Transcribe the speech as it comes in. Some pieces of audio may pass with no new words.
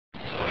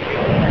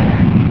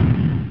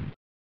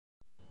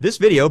This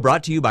video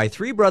brought to you by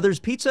Three Brothers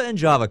Pizza and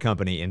Java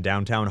Company in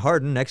downtown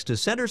Hardin next to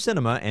Center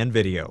Cinema and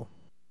Video.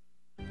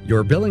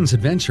 Your Billings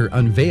adventure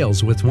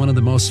unveils with one of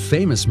the most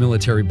famous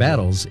military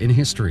battles in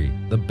history,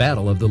 the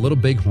Battle of the Little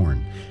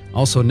Bighorn,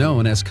 also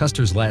known as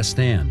Custer's Last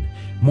Stand.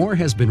 More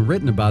has been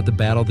written about the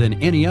battle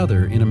than any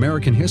other in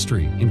American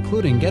history,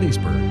 including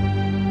Gettysburg.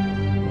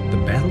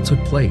 The battle took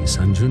place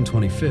on June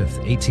 25,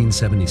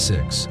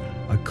 1876,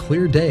 a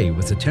clear day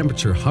with the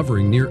temperature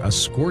hovering near a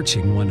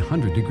scorching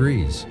 100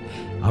 degrees.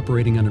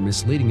 Operating under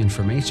misleading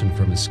information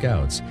from his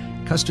scouts,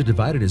 Custer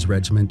divided his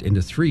regiment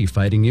into 3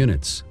 fighting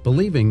units,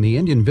 believing the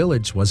Indian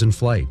village was in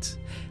flight.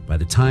 By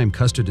the time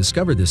Custer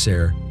discovered this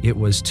error, it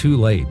was too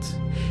late.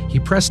 He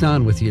pressed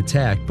on with the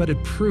attack, but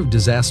it proved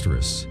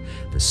disastrous.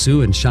 The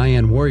Sioux and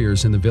Cheyenne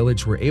warriors in the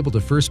village were able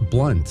to first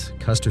blunt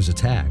Custer's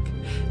attack,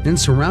 then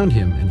surround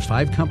him in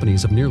 5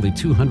 companies of nearly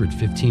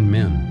 215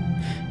 men.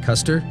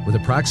 Custer, with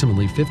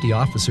approximately 50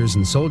 officers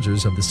and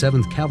soldiers of the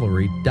 7th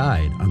Cavalry,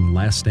 died on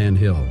Last Stand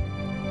Hill.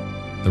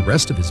 The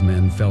rest of his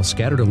men fell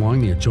scattered along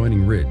the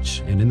adjoining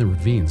ridge and in the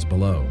ravines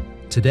below.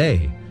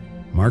 Today,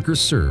 markers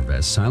serve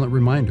as silent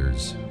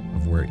reminders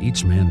of where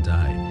each man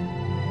died.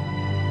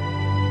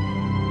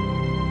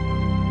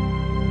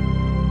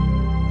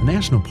 The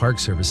National Park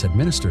Service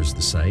administers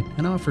the site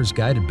and offers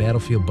guided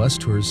battlefield bus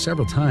tours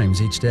several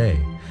times each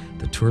day.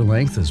 The tour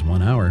length is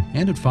 1 hour,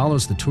 and it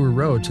follows the tour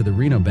road to the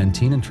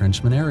Reno-Benteen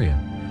entrenchment area.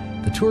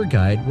 The tour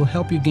guide will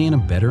help you gain a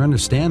better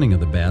understanding of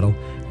the battle,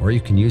 or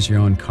you can use your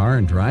own car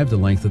and drive the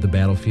length of the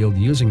battlefield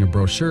using a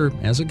brochure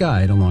as a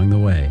guide along the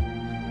way.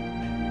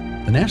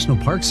 The National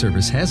Park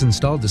Service has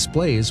installed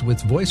displays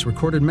with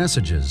voice-recorded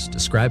messages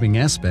describing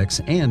aspects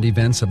and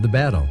events of the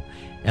battle.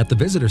 At the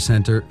Visitor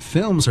Center,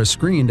 films are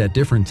screened at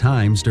different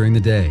times during the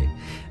day.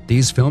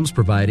 These films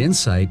provide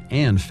insight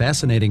and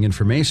fascinating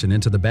information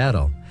into the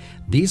battle.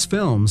 These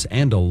films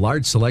and a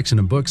large selection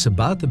of books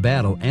about the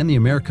battle and the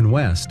American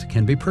West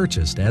can be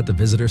purchased at the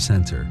Visitor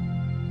Center.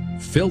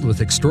 Filled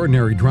with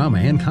extraordinary drama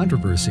and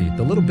controversy,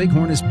 The Little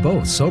Bighorn is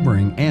both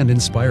sobering and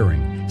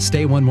inspiring.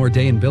 Stay one more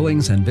day in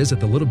Billings and visit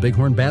the Little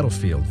Bighorn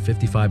Battlefield,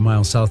 55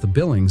 miles south of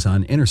Billings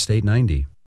on Interstate 90.